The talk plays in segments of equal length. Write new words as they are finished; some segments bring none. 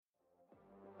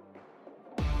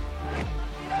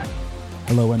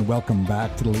Hello and welcome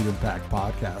back to the Leader of the Pack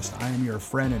podcast. I am your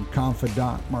friend and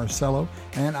confidant, Marcelo,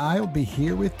 and I'll be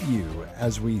here with you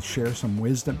as we share some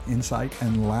wisdom, insight,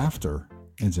 and laughter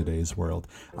in today's world.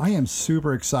 I am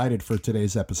super excited for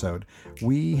today's episode.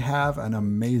 We have an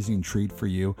amazing treat for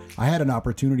you. I had an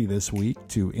opportunity this week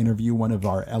to interview one of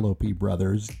our LOP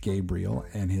brothers, Gabriel,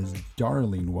 and his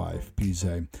darling wife,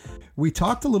 Pise. We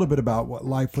talked a little bit about what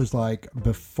life was like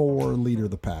before Leader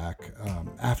of the Pack,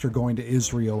 after going to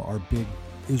Israel, our big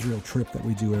Israel trip that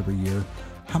we do every year,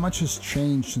 how much has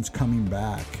changed since coming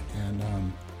back, and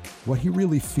what he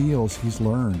really feels he's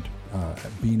learned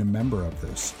being a member of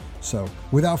this. So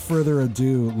without further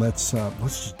ado, let's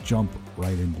just jump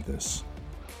right into this.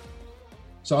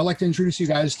 So I'd like to introduce you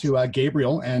guys to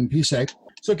Gabriel and Pise.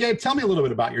 So Gabe, tell me a little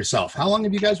bit about yourself. How long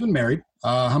have you guys been married?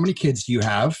 How many kids do you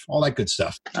have? All that good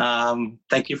stuff.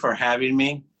 Thank you for having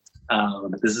me.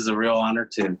 This is a real honor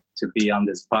to be on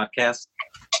this podcast.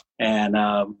 And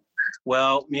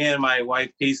well, me and my wife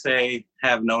Pise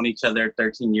have known each other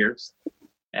 13 years.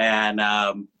 And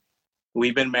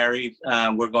we've been married.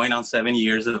 We're going on 7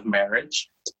 years of marriage.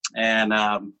 And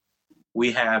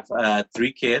we have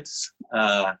 3 kids.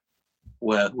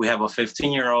 Well, we have a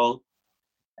 15-year-old,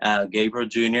 Gabriel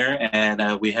Jr.,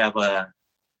 and we have a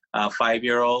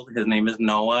 5-year-old. His name is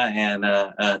Noah, and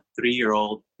a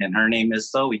 3-year-old, and her name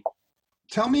is Zoe.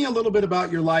 Tell me a little bit about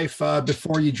your life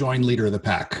before you joined Leader of the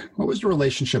Pack. What was your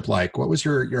relationship like? What was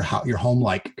your home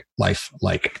life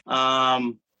like?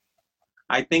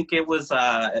 I think it was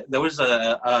there was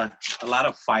a lot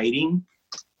of fighting.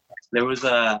 There was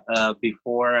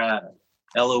before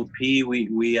LOP, we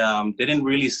didn't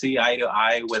really see eye to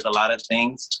eye with a lot of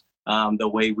things. The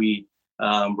way we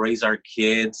raise our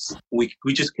kids, we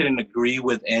just couldn't agree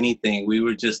with anything. We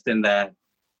were just in that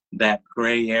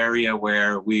gray area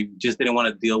where we just didn't want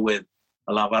to deal with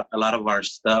a lot of our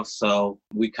stuff. So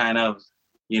we kind of,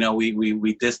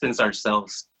 we distanced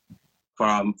ourselves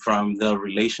from the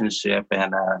relationship,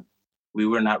 and we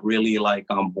were not really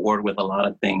on board with a lot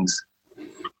of things.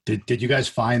 Did you guys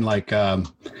find like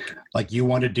you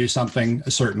wanted to do something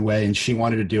a certain way and she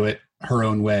wanted to do it her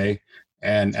own way,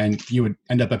 and you would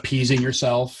end up appeasing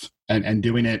yourself and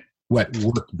doing it what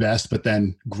worked best, but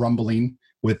then grumbling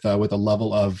with a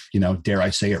level of, dare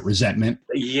I say it, resentment?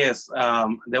 Yes,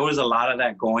 there was a lot of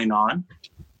that going on,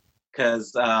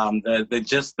 because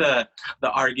the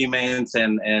arguments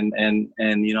and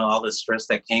all the stress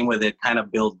that came with it kind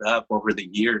of built up over the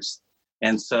years,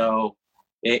 and so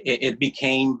it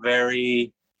became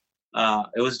very.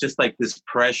 It was just like this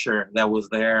pressure that was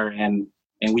there, and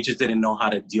we just didn't know how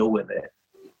to deal with it.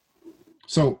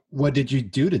 So what did you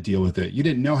do to deal with it? You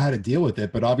didn't know how to deal with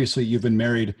it, but obviously you've been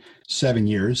married 7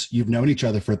 years. You've known each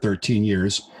other for 13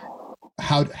 years.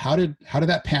 How did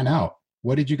that pan out?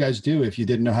 What did you guys do if you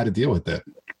didn't know how to deal with it?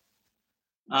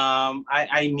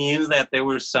 I knew that there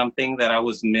was something that I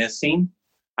was missing.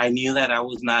 I knew that I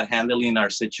was not handling our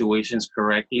situations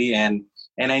correctly, and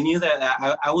I knew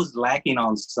that I was lacking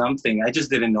on something. I just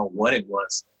didn't know what it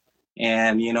was.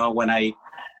 And when I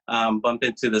bumped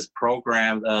into this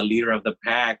program, Leader of the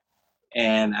Pack,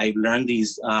 and I learned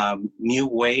these new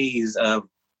ways of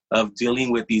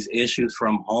dealing with these issues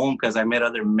from home, because I met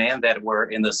other men that were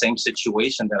in the same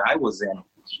situation that I was in.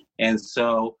 And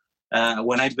so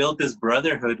when I built this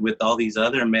brotherhood with all these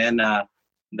other men that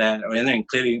are in there,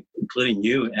 including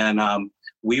you, and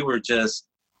we were just,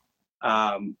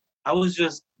 I was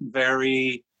just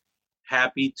very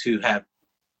happy to have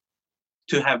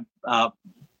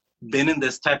been in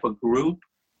this type of group,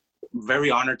 very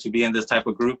honored to be in this type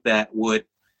of group that would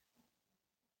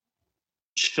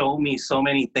show me so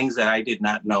many things that I did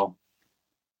not know,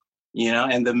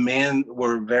 and the men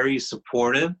were very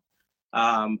supportive.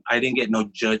 I didn't get no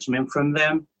judgment from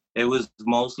them. It was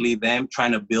mostly them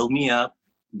trying to build me up,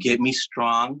 get me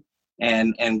strong,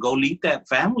 and go lead that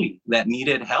family that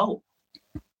needed help.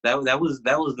 That was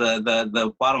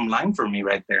the bottom line for me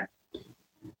right there.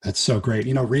 That's so great.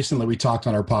 Recently we talked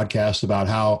on our podcast about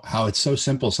how it's so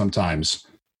simple sometimes.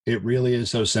 It really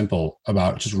is so simple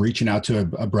about just reaching out to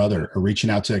a brother or reaching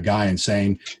out to a guy and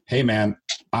saying, hey man,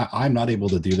 I'm not able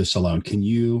to do this alone. Can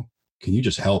you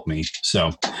just help me?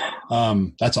 So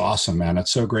that's awesome, man.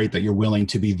 That's so great that you're willing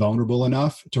to be vulnerable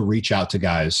enough to reach out to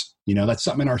guys. That's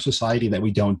something in our society that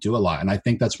we don't do a lot. And I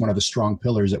think that's one of the strong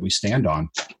pillars that we stand on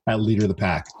at Leader of the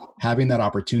Pack, having that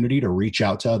opportunity to reach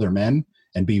out to other men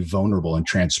and be vulnerable and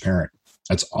transparent.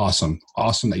 That's awesome.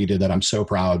 Awesome that you did that. I'm so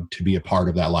proud to be a part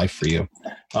of that life for you.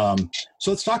 So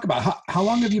let's talk about how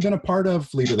long have you been a part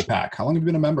of Leader of the Pack? How long have you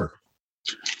been a member?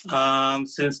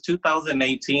 Since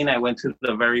 2018, I went to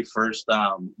the very first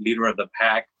Leader of the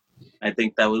Pack. I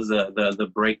think that was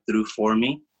the breakthrough for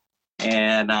me.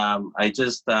 And I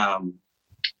just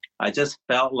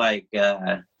felt like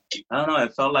I don't know.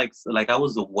 It felt like I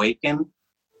was awakened,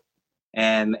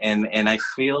 and I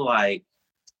feel like,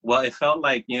 well, it felt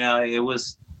like, it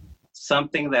was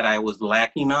something that I was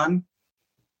lacking on.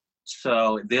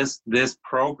 So this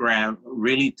program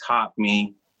really taught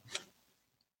me.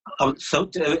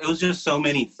 It was just so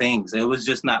many things. It was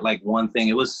just not like one thing.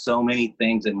 It was so many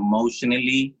things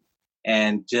emotionally,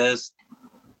 and just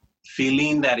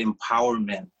feeling that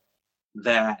empowerment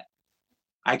that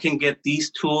I can get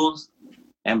these tools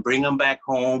and bring them back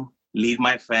home, lead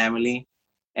my family,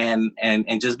 and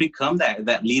just become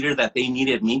that leader that they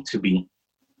needed me to be.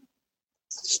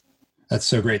 That's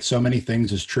so great. So many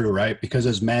things is true, right? Because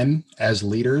as men, as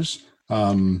leaders,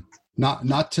 not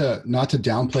to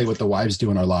downplay what the wives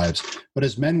do in our lives, but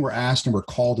as men, we're asked and we're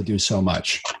called to do so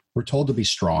much. We're told to be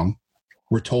strong.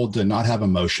 We're told to not have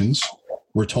emotions.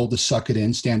 We're told to suck it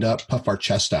in, stand up, puff our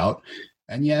chest out.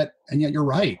 And yet you're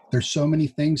right. There's so many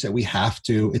things that we have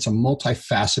to, it's a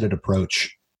multifaceted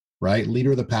approach, right?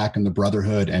 Leader of the pack and the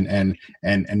brotherhood and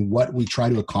what we try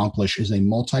to accomplish is a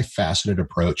multifaceted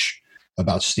approach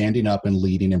about standing up and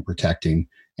leading and protecting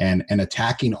and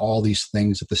attacking all these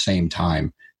things at the same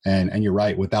time. And you're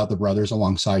right. Without the brothers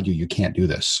alongside you, you can't do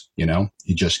this. You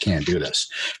just can't do this.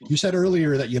 You said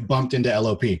earlier that you bumped into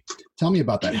LOP. Tell me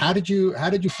about that. How did you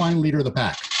find Leader of the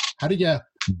Pack? How did you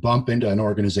bump into an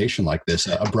organization like this,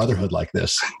 a brotherhood like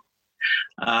this?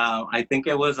 I think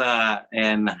it was,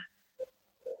 it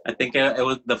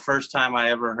was the first time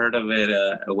I ever heard of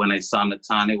it when I saw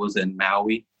Natan. It was in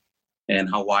Maui, in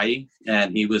Hawaii,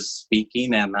 and he was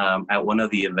speaking and at one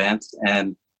of the events,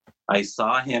 and I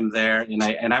saw him there,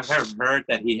 and I've heard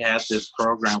that he has this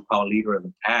program called Leader of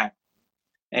the Pack,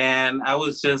 and I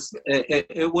was just,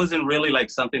 it wasn't really like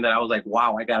something that I was like,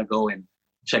 wow, I gotta go and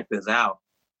check this out.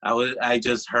 I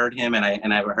just heard him, and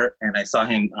I saw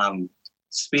him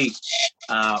speak.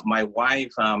 My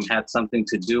wife had something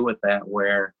to do with that,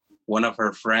 where one of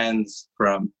her friends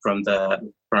from that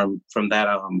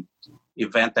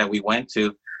event that we went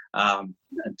to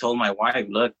told my wife,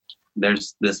 look,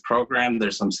 there's this program,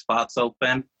 there's some spots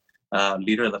open,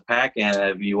 Leader of the Pack, and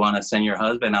if you want to send your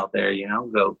husband out there,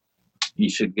 go, you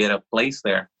should get a place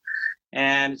there.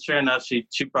 And sure enough, she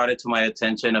brought it to my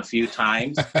attention a few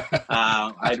times.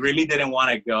 I really didn't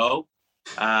want to go.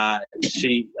 I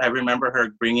remember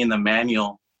her bringing the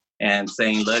manual and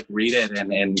saying, look, read it,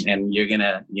 and you're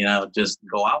gonna, just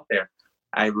go out there.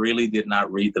 I really did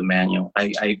not read the manual.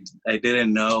 I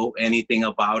didn't know anything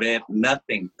about it,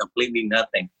 nothing, completely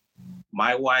nothing.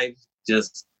 My wife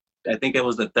I think it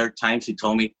was the third time she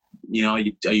told me, are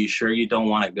you sure you don't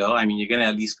want to go? I mean, you're going to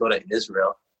at least go to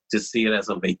Israel to see it as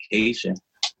a vacation.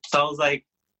 So I was like,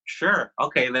 sure.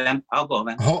 Okay, then I'll go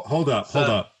then. Hold up.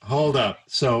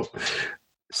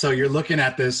 So you're looking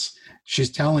at this.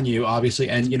 She's telling you, obviously,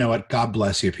 and you know what? God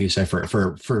bless you, Pisa,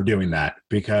 for doing that,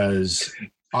 because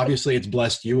obviously it's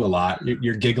blessed you a lot.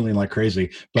 You're giggling like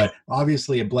crazy, but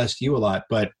obviously it blessed you a lot.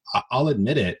 But I'll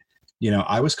admit it.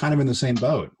 I was kind of in the same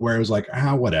boat where it was like,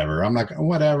 whatever. I'm not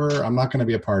going to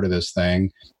be a part of this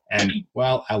thing. And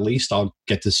well, at least I'll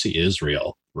get to see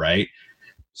Israel, right?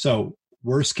 So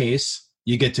worst case,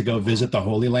 you get to go visit the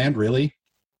Holy Land. Really?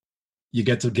 You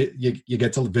get to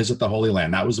visit the Holy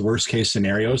Land. That was the worst case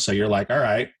scenario. So you're like, all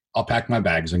right, I'll pack my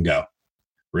bags and go.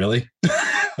 Really?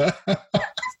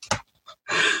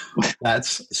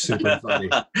 That's super funny.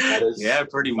 Yeah,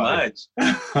 pretty much.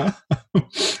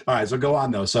 All right, so go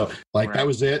on though. So right. That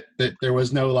was it. That there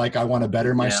was no like, I want to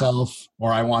better myself,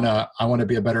 or I want to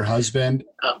be a better husband.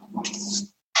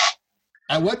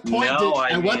 At what point?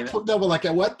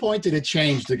 At what point did it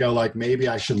change to go like, maybe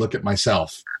I should look at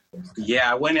myself?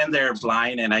 Yeah, I went in there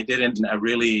blind, and I didn't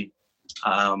really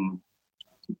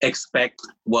expect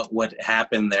what would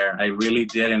happen there. I really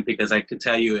didn't, because I could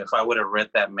tell you, if I would have read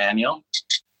that manual,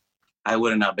 I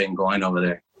would have not been going over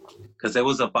there, because it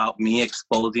was about me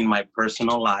exposing my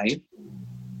personal life,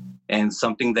 and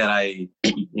something that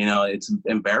it's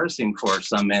embarrassing for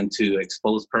some men to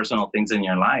expose personal things in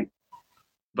your life.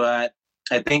 But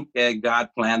I think God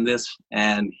planned this,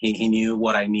 and he knew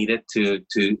what I needed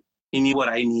he knew what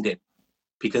I needed,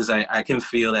 because I can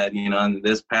feel that, in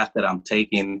this path that I'm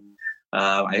taking,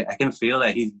 I can feel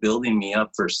that he's building me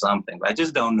up for something. I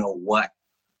just don't know what.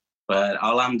 But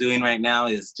all I'm doing right now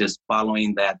is just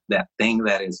following that thing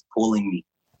that is pulling me.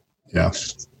 Yeah,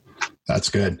 that's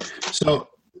good. So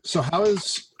how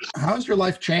has your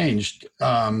life changed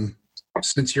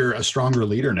since you're a stronger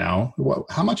leader now?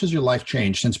 How much has your life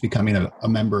changed since becoming a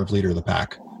member of Leader of the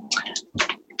Pack?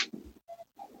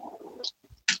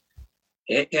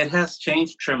 It has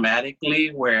changed dramatically,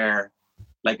 where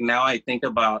Like now I think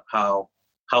about how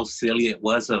silly it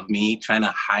was of me trying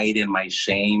to hide in my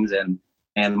shames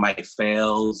and my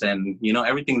fails and, you know,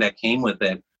 everything that came with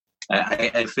it.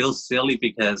 I feel silly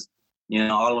because, you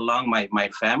know, all along my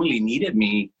family needed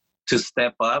me to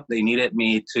step up. They needed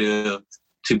me to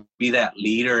be that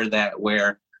leader that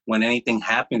where when anything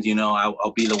happens, you know,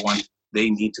 I'll be the one they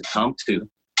need to come to.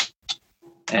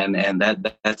 And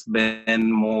that's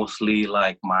been mostly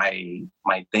like my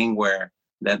thing where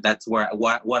that's where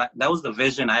that was the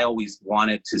vision I always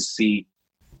wanted to see.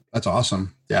 That's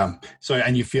awesome. Yeah. So,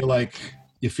 and you feel like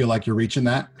you're reaching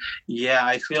that? Yeah,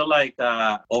 I feel like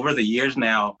over the years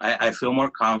now, I feel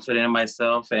more confident in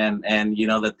myself and, you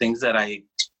know, the things that I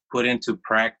put into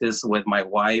practice with my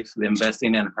wife,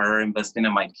 investing in her, investing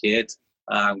in my kids,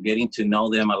 getting to know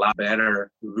them a lot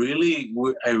better. Really,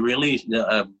 I really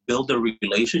build a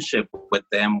relationship with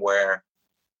them where,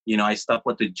 you know, I stop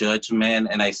with the judgment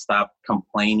and I stop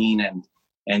complaining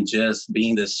and just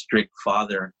being the strict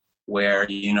father where,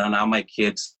 you know, now my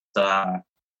kids,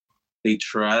 they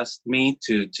trust me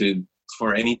to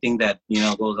for anything that, you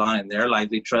know, goes on in their life.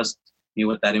 They trust me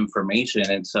with that information.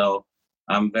 And so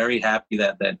I'm very happy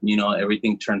that, you know,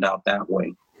 everything turned out that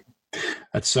way.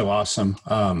 That's so awesome.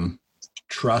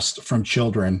 Trust from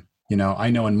children. You know, I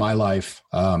know in my life,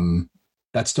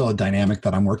 that's still a dynamic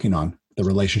that I'm working on, the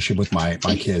relationship with my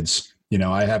kids. You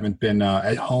know, I haven't been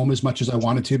at home as much as I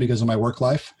wanted to because of my work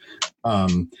life.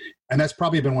 And that's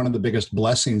probably been one of the biggest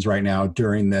blessings right now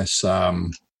during this,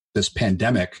 this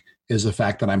pandemic is the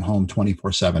fact that I'm home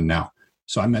 24/7 now.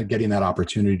 So I'm getting that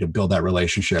opportunity to build that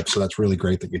relationship. So that's really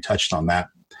great that you touched on that.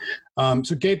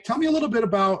 So Gabe, tell me a little bit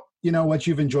about, you know, what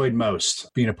you've enjoyed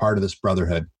most being a part of this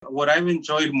brotherhood. What I've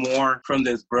enjoyed more from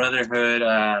this brotherhood,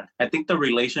 I think the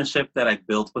relationship that I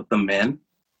built with the men,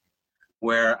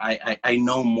 where I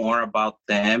know more about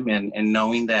them and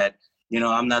knowing that, you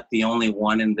know, I'm not the only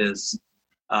one in this,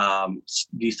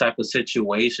 these type of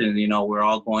situations. You know, we're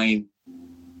all going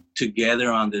together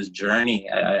on this journey.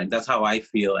 That's how I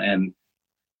feel. And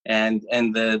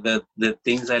the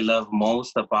things I love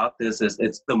most about this is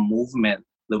it's the movement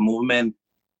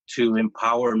to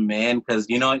empower men. Because,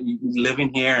 you know,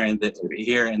 living here in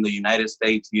the United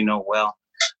States, you know, well,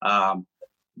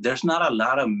 there's not a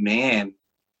lot of men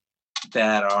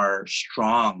that are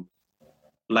strong.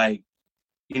 Like,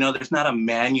 you know, there's not a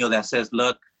manual that says,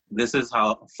 look, this is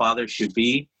how a father should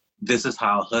be. This is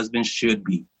how a husband should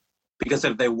be. Because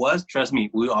if there was, trust me,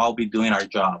 we'll all be doing our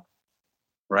job,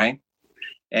 right?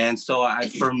 And so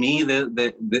for me,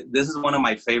 this is one of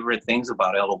my favorite things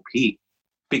about LOP,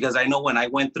 because I know when I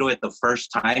went through it the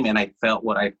first time and I felt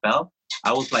what I felt,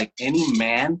 I was like, any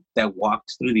man that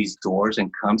walks through these doors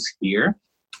and comes here,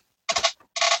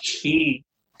 he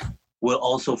will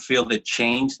also feel the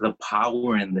change, the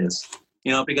power in this.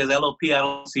 You know, because LOP, I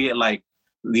don't see it like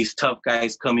these tough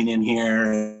guys coming in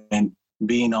here and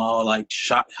being all like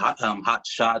hot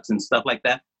shots and stuff like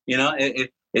that. You know,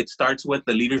 it starts with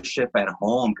the leadership at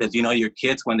home, because, you know, your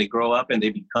kids, when they grow up and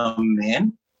they become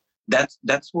men, that's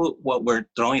what we're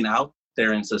throwing out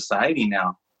there in society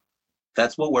now.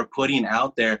 That's what we're putting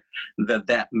out there,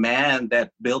 that man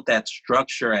that built that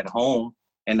structure at home.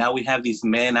 And now we have these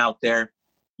men out there,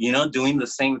 you know, doing the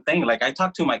same thing. Like I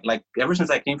talk to like ever since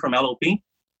I came from LOP,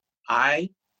 I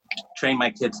train my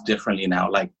kids differently now.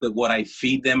 Like what I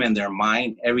feed them in their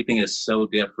mind, everything is so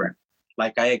different.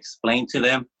 Like I explain to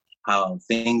them how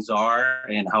things are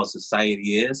and how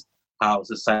society is, how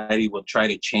society will try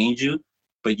to change you,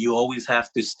 but you always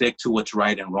have to stick to what's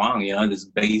right and wrong, you know, this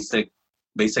basic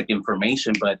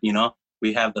information. But, you know,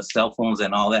 we have the cell phones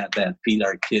and all that feed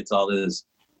our kids all this,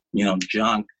 you know,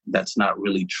 junk that's not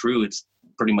really true. It's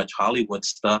pretty much Hollywood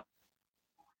stuff.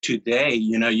 Today,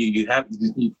 you know, you have,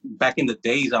 back in the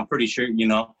days, I'm pretty sure, you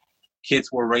know,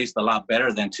 kids were raised a lot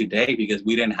better than today because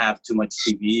we didn't have too much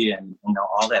TV and, you know,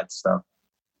 all that stuff.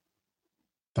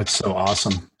 That's so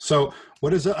awesome. So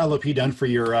what has LOP done for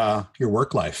your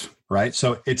work life, right?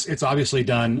 So it's obviously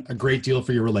done a great deal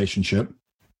for your relationship,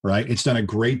 right? It's done a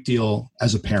great deal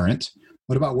as a parent.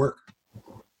 What about work?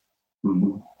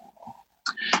 Mm-hmm.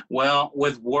 Well,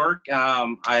 with work,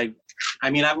 I've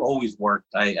always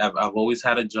worked. I've always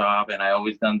had a job and I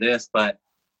always done this, but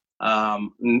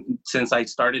since I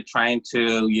started trying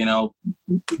to, you know,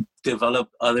 develop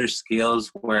other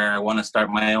skills where I want to start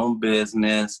my own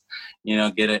business, you know,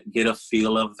 get a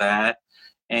feel of that,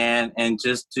 and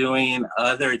just doing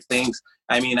other things.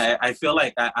 I mean, I feel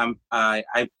like I'm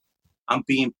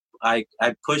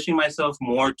pushing myself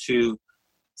more to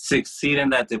succeed in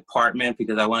that department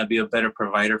because I want to be a better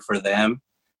provider for them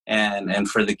and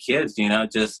for the kids, you know,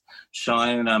 just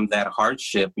showing them that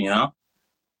hardship, you know.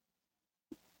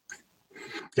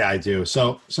 Yeah, I do.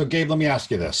 So Gabe, let me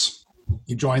ask you this.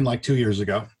 You joined like 2 years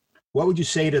ago. What would you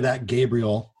say to that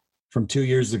Gabriel from 2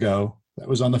 years ago that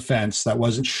was on the fence, that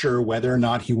wasn't sure whether or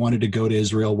not he wanted to go to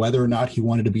Israel, whether or not he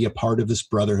wanted to be a part of this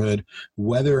brotherhood,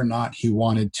 whether or not he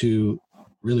wanted to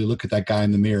really look at that guy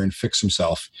in the mirror and fix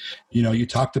himself? You know, you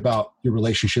talked about your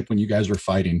relationship when you guys were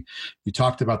fighting. You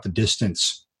talked about the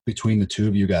distance between the two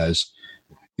of you guys.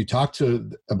 You talked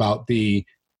about the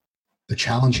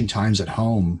challenging times at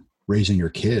home raising your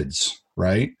kids,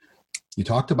 right? You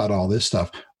talked about all this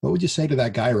stuff. What would you say to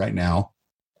that guy right now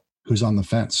who's on the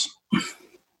fence?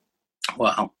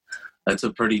 Wow, that's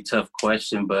a pretty tough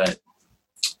question, but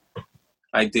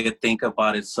I did think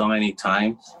about it so many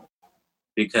times,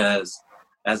 because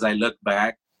as I look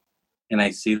back and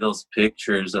I see those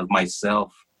pictures of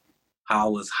myself, how I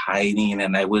was hiding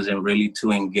and I wasn't really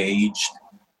too engaged,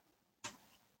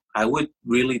 I would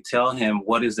really tell him,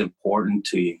 what is important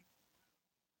to you?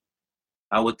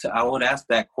 I would ask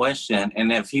that question,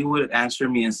 and if he would answer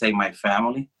me and say my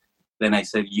family, then I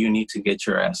said, you need to get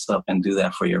your ass up and do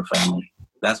that for your family.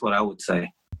 That's what I would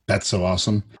say. That's so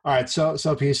awesome. All right. So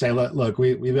PSA, look,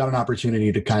 we've got an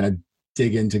opportunity to kind of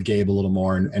dig into Gabe a little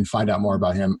more and find out more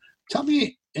about him. Tell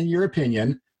me, in your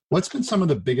opinion, what's been some of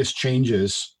the biggest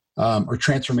changes or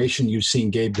transformation you've seen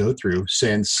Gabe go through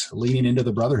since leaning into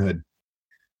the brotherhood?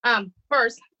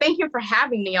 First, thank you for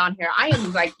having me on here. I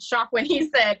am like shocked when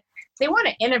he said they want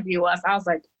to interview us. I was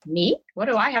like, me? What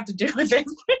do I have to do with this?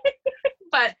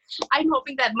 But I'm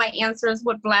hoping that my answers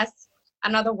would bless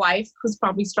another wife who's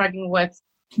probably struggling with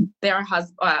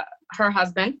her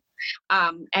husband,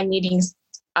 and needing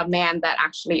a man that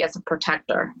actually is a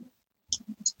protector.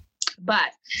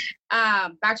 But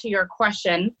back to your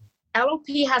question, LOP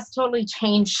has totally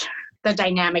changed the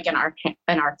dynamic in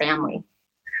our family.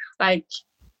 Like,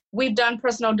 we've done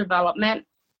personal development.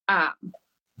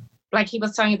 Like he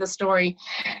was telling you the story,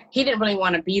 he didn't really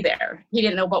want to be there. He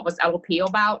didn't know what was LOP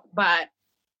about, but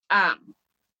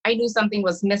I knew something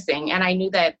was missing, and I knew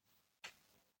that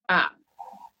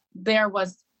there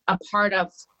was a part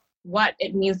of what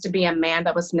it means to be a man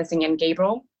that was missing in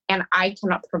Gabriel, and I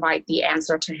cannot provide the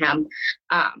answer to him.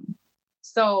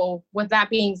 So with that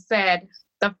being said,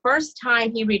 the first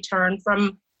time he returned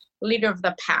from leader of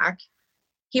the pack,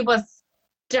 he was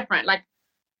different. Like,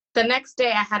 the next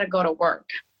day I had to go to work,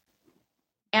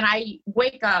 and I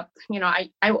wake up,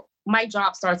 my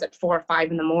job starts at 4 or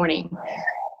 5 in the morning.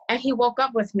 And he woke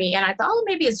up with me, and I thought, oh,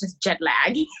 maybe it's just jet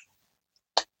lag.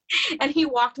 And he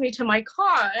walked me to my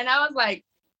car, and I was like,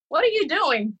 what are you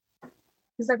doing?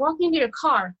 He's like, walking into your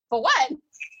car. For what?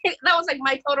 That was like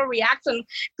my total reaction,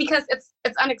 because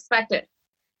it's unexpected.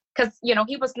 Because,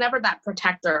 he was never that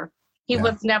protector. He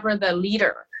was never the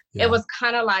leader. Yeah. It was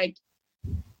kind of like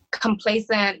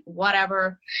complacent,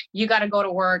 whatever. You got to go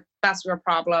to work. That's your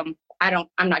problem. I'm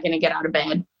not going to get out of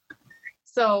bed.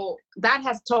 So that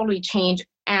has totally changed.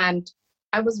 And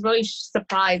I was really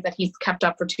surprised that he's kept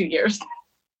up for 2 years,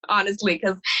 honestly,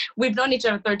 because we've known each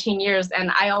other 13 years,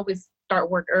 and I always start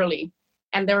work early.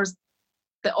 And there was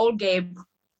the old Gabe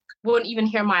wouldn't even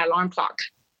hear my alarm clock.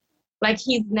 Like,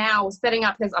 he's now setting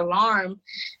up his alarm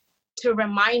to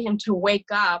remind him to wake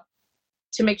up,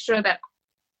 to make sure that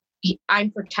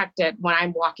I'm protected when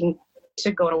I'm walking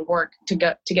to go to work, to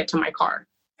get to my car.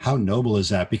 How noble is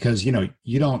that? Because, you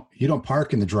don't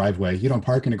park in the driveway. You don't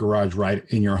park in a garage right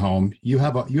in your home. You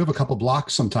have a couple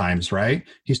blocks sometimes, right?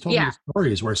 He's told me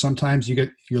stories where sometimes you're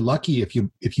lucky if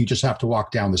you just have to walk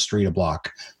down the street a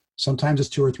block. Sometimes it's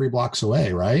 2 or 3 blocks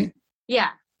away, right? Yeah.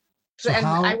 So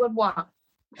I would walk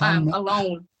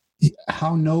alone.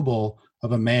 How noble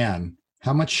of a man,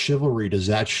 how much chivalry does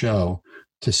that show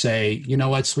to say, you know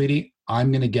what, sweetie,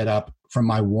 I'm going to get up from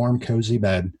my warm, cozy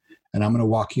bed and I'm going to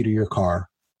walk you to your car.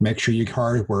 Make sure your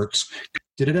car works.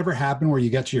 Did it ever happen where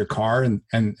you get to your car and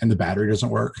the battery doesn't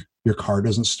work? Your car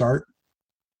doesn't start?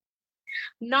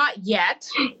 Not yet.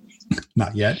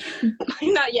 Not yet?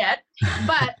 Not yet.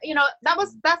 But,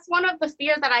 that's one of the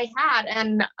fears that I had.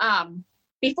 And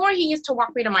before he used to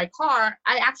walk me to my car,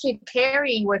 I actually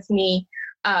carry with me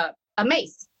a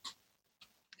mace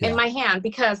in my hand,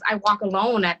 because I walk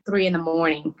alone at 3 in the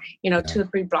morning, 2 or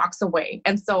 3 blocks away.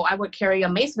 And so I would carry a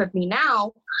mace with me.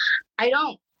 Now I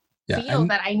don't feel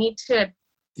that I need to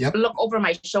look over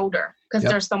my shoulder, because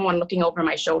there's someone looking over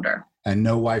my shoulder. And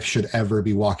no wife should ever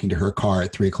be walking to her car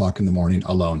at 3 o'clock in the morning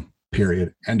alone,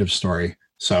 period. End of story.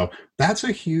 So that's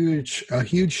a huge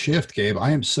shift, Gabe.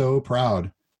 I am so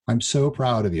proud. I'm so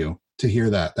proud of you to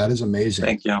hear that. That is amazing.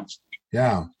 Thank you.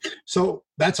 Yeah. So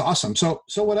that's awesome. So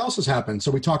what else has happened?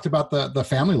 So we talked about the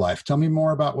family life. Tell me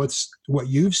more about what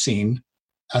you've seen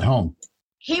at home.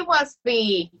 He was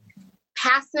the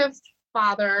passive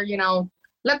father,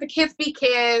 let the kids be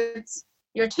kids.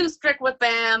 You're too strict with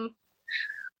them.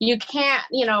 You can't,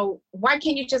 why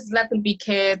can't you just let them be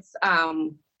kids?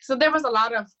 So there was a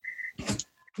lot of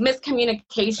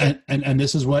miscommunication. And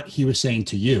this is what he was saying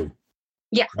to you.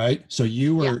 Yeah. Right. So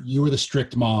you were the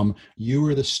strict mom. You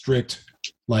were the strict,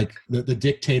 like the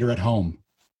dictator at home.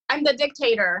 I'm the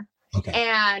dictator. Okay.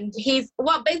 And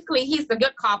basically he's the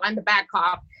good cop. I'm the bad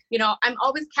cop. I'm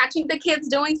always catching the kids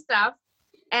doing stuff.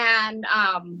 And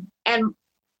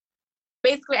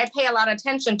basically I pay a lot of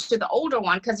attention to the older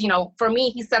one because, for me,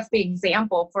 he sets the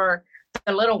example for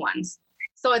the little ones.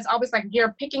 So it's always like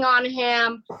you're picking on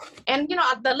him and,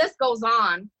 the list goes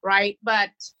on, right? But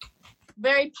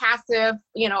very passive.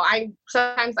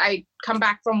 Sometimes I come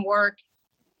back from work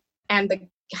and the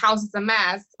house is a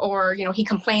mess or, he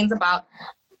complains about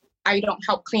I don't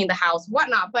help clean the house,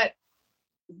 whatnot. But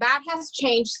that has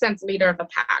changed since leader of the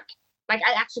pack. Like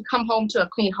I actually come home to a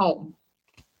clean home.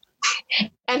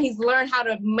 And he's learned how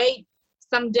to make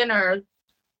some dinner,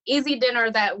 easy dinner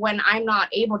that when I'm not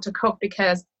able to cook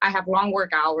because I have long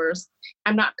work hours,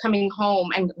 I'm not coming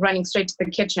home and running straight to the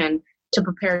kitchen to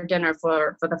prepare dinner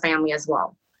for the family as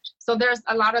well. So there's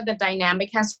a lot of the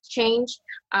dynamic has changed.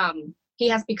 He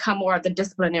has become more of the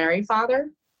disciplinary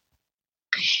father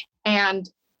and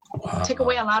took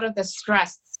away a lot of the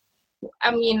stress.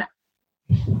 I mean,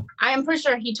 I am pretty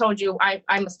sure he told you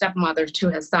I'm a stepmother to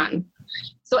his son.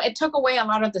 So it took away a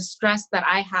lot of the stress that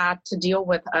I had to deal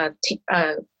with a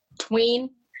tween,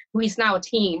 who he's now a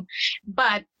teen.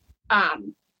 But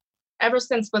ever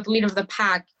since with leader of the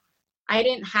pack, I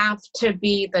didn't have to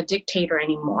be the dictator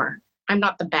anymore. I'm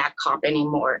not the bad cop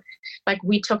anymore. Like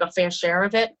we took a fair share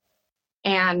of it.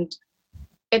 And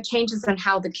it changes in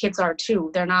how the kids are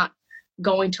too. They're not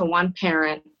going to one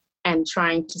parent and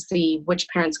trying to see which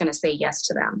parent's going to say yes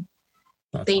to them.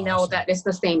 They know that it's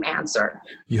the same answer.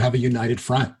 You have a united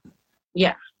front.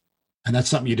 Yeah. And that's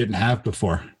something you didn't have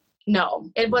before. No,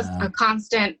 it was a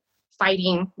constant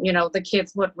fighting. The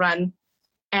kids would run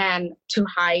and to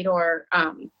hide or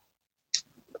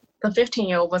the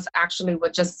 15-year-old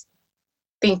would just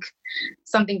think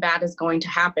something bad is going to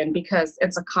happen because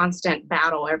it's a constant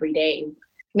battle every day. I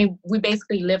mean, we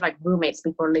basically live like roommates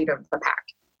before leader of the pack.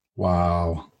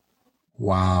 Wow.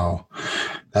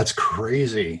 That's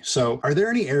crazy. So are there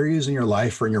any areas in your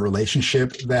life or in your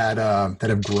relationship that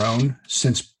have grown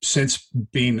since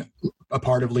being a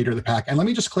part of Leader of the Pack? And let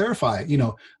me just clarify,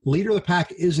 Leader of the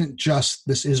Pack isn't just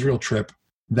this Israel trip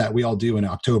that we all do in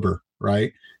October,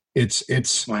 right? It's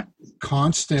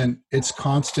constant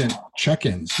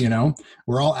check-ins,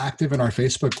 We're all active in our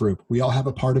Facebook group. We all have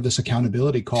a part of this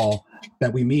accountability call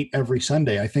that we meet every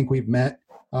Sunday. I think we've met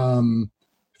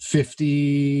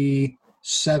 57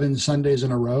 Sundays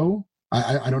in a row.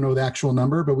 I don't know the actual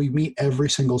number, but we meet every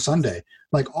single Sunday.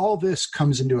 Like all this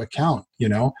comes into account,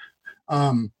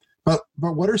 But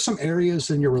what are some areas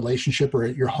in your relationship or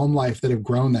your home life that have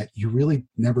grown that you really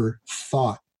never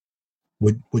thought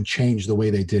would change the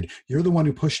way they did? You're the one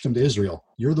who pushed them to Israel.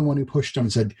 You're the one who pushed them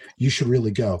and said, you should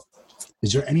really go.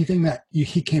 Is there anything that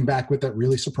he came back with that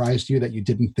really surprised you that you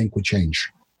didn't think would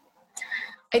change?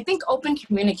 I think open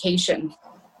communication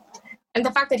and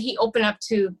the fact that he opened up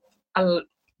to the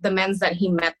men that he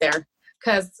met there.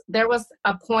 Because there was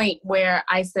a point where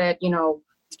I said, we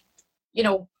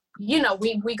go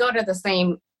to the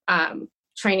same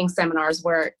training seminars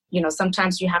where,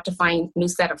 sometimes you have to find a new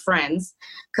set of friends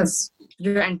because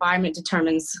your environment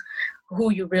determines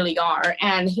who you really are.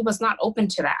 And he was not open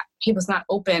to that. He was not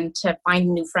open to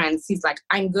finding new friends. He's like,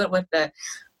 I'm good with the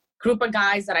group of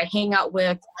guys that I hang out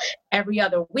with every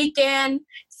other weekend.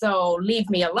 So leave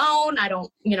me alone. I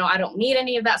don't need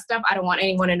any of that stuff. I don't want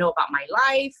anyone to know about my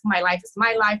life. My life is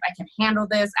my life. I can handle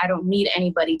this. I don't need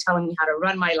anybody telling me how to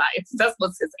run my life. That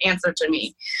was his answer to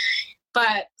me.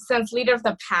 But since leader of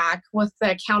the pack, with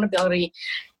the accountability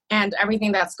and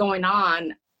everything that's going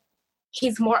on,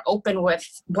 he's more open with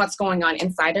what's going on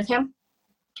inside of him.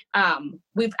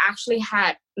 We've actually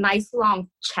had nice long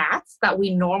chats that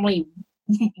we normally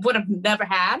would have never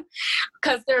had,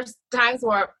 because there's times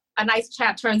where a nice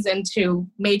chat turns into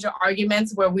major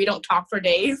arguments where we don't talk for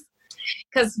days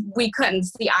because we couldn't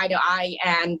see eye to eye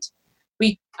and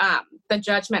we the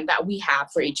judgment that we have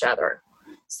for each other.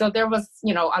 So there was,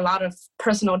 a lot of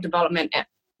personal development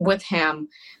with him,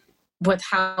 with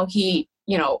how he,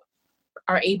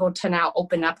 are able to now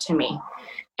open up to me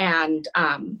and,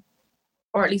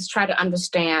 or at least try to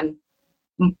understand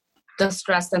the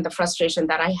stress and the frustration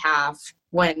that I have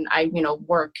when I,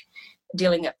 work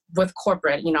dealing with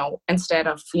corporate, instead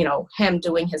of, him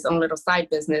doing his own little side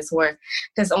business where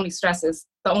his only stress is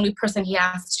the only person he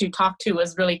has to talk to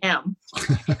is really him.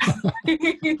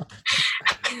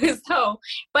 So,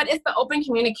 but it's the open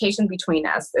communication between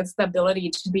us. It's the ability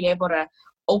to be able to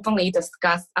openly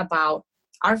discuss about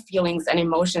our feelings and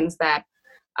emotions that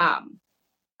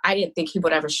I didn't think he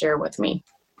would ever share with me.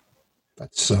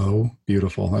 That's so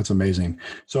beautiful. That's amazing.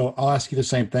 So I'll ask you the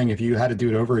same thing. If you had to do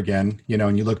it over again,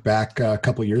 and you look back a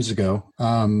couple of years ago,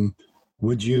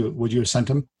 would you have sent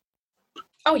him?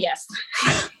 Oh, yes.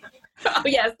 Oh,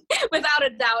 yes, without a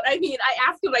doubt. I mean, I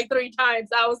asked him like 3 times.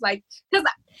 I was like,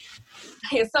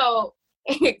 so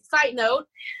side note,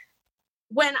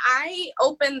 when I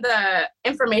opened the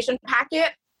information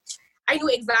packet, I knew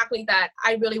exactly that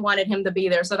I really wanted him to be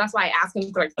there. So that's why I asked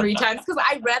him like 3 times, because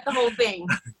I read the whole thing.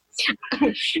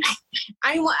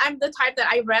 I'm the type that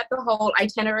I read the whole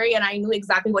itinerary and I knew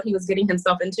exactly what he was getting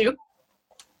himself into.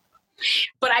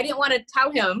 But I didn't want to tell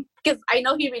him because I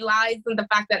know he relies on the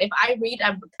fact that if I read,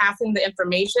 I'm passing the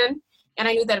information. And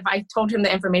I knew that if I told him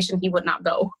the information, he would not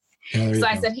go. So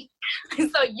I said,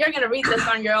 so you're going to read this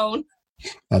on your own.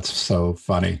 That's so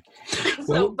funny.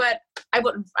 But I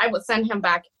would send him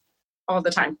back all the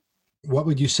time. What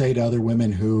would you say to other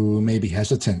women who may be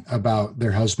hesitant about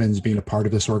their husbands being a part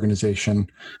of this organization,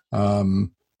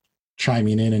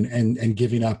 chiming in and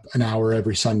giving up an hour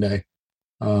every Sunday?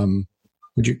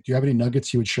 Do you have any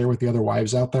nuggets you would share with the other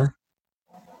wives out there?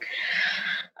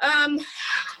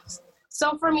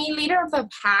 So for me, leader of the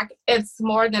pack, it's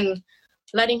more than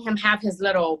letting him have his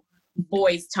little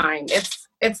boys' time.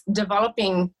 It's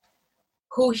developing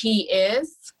who he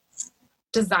is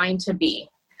designed to be.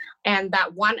 And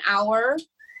that 1 hour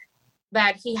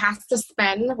that he has to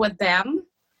spend with them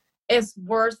is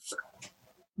worth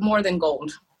more than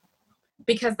gold.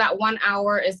 Because that 1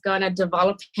 hour is going to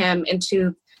develop him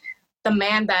into the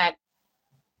man that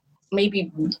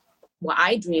maybe what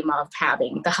I dream of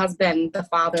having, the husband, the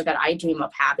father that I dream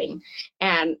of having.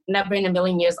 And never in a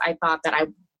million years I thought that I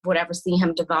would ever see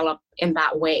him develop in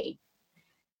that way.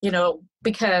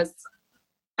 Because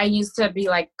I used to be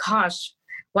like, gosh,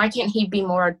 why can't he be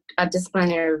more a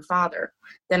disciplinary father?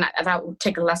 Then that would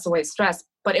take less away stress.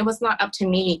 But it was not up to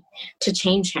me to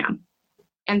change him.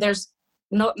 And there's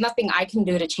nothing I can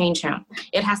do to change him.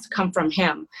 It has to come from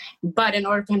him. But in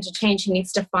order for him to change, he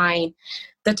needs to find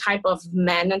the type of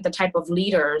men and the type of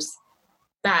leaders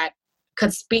that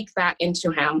could speak that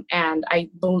into him. And I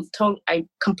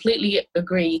completely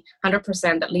agree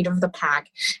 100% that leader of the pack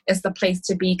is the place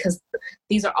to be, because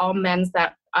these are all men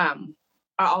that are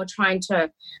all trying to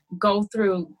go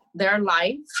through their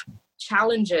life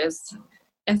challenges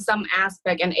in some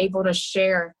aspect and able to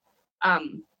share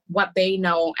what they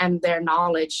know and their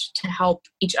knowledge to help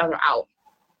each other out.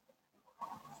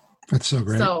 That's so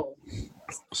great.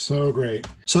 So great.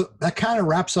 So that kind of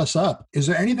wraps us up. Is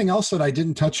there anything else that I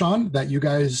didn't touch on that you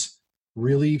guys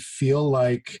really feel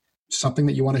like something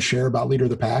that you want to share about Leader of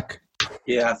the Pack?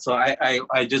 Yeah, so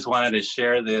I just wanted to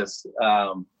share this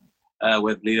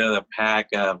with Leader of the Pack,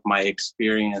 my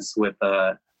experience with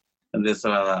this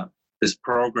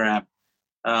program.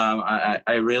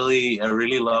 I really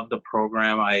love the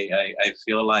program. I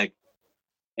feel like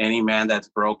any man that's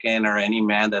broken or any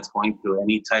man that's going through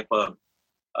any type of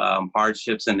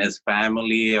hardships in his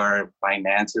family or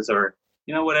finances or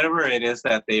whatever it is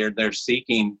that they're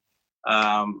seeking,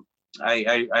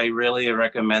 I really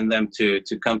recommend them to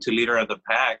come to Leader of the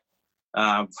Pack.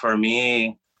 For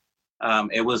me,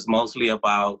 it was mostly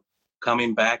about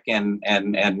coming back and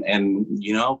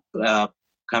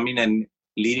coming and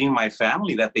leading my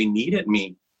family, that they needed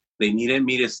me. They needed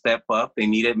me to step up. They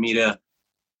needed me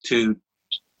to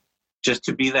just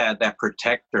to be that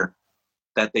protector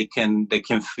that they can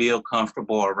feel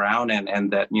comfortable around,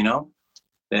 and that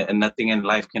that nothing in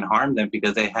life can harm them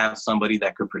because they have somebody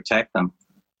that could protect them.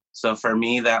 So for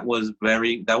me, that was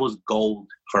gold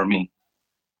for me.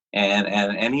 And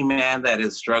any man that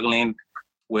is struggling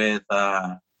with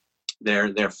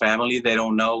their family, they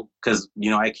don't know, because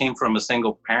I came from a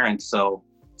single parent, so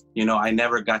I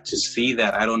never got to see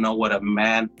that. I didn't know what a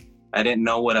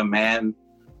man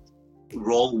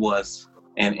role was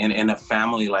in a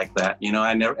family like that.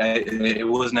 It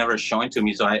was never shown to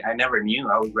me, so I never knew.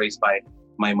 I was raised by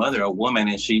my mother, a woman,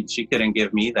 and she couldn't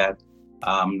give me that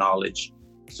knowledge.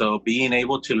 So being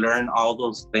able to learn all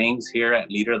those things here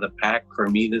at Leader of the Pack, for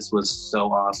me, this was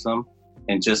so awesome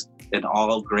and just an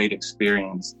all great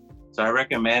experience. So I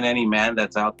recommend any man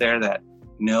that's out there that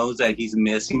knows that he's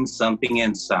missing something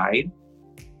inside,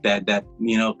 that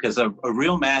because a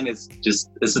real man is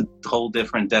a whole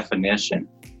different definition.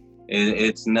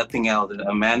 It's nothing else.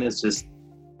 A man is just,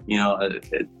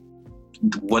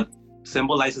 what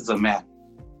symbolizes a man: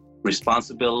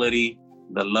 responsibility,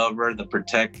 the lover, the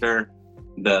protector,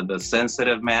 the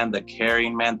sensitive man, the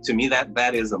caring man. To me,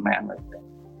 that is a man right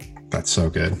there. That's so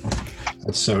good.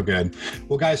 That's so good.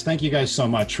 Well, guys, thank you guys so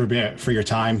much for your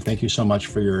time. Thank you so much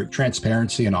for your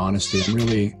transparency and honesty.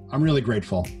 I'm really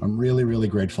grateful. I'm really, really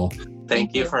grateful.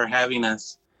 Thank you for having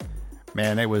us.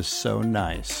 Man, it was so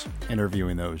nice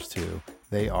interviewing those two.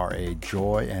 They are a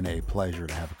joy and a pleasure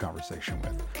to have a conversation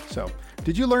with. So,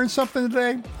 did you learn something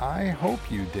today? I hope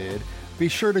you did. Be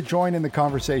sure to join in the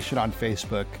conversation on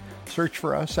Facebook. Search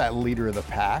for us at Leader of the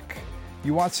Pack.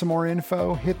 You want some more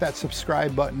info? Hit that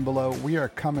subscribe button below. We are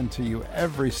coming to you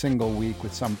every single week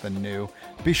with something new.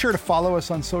 Be sure to follow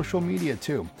us on social media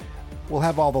too. We'll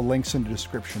have all the links in the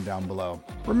description down below.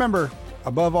 Remember,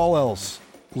 above all else,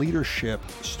 leadership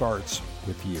starts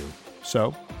with you.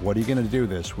 So, what are you going to do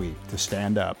this week to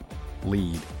stand up,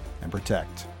 lead, and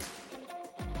protect?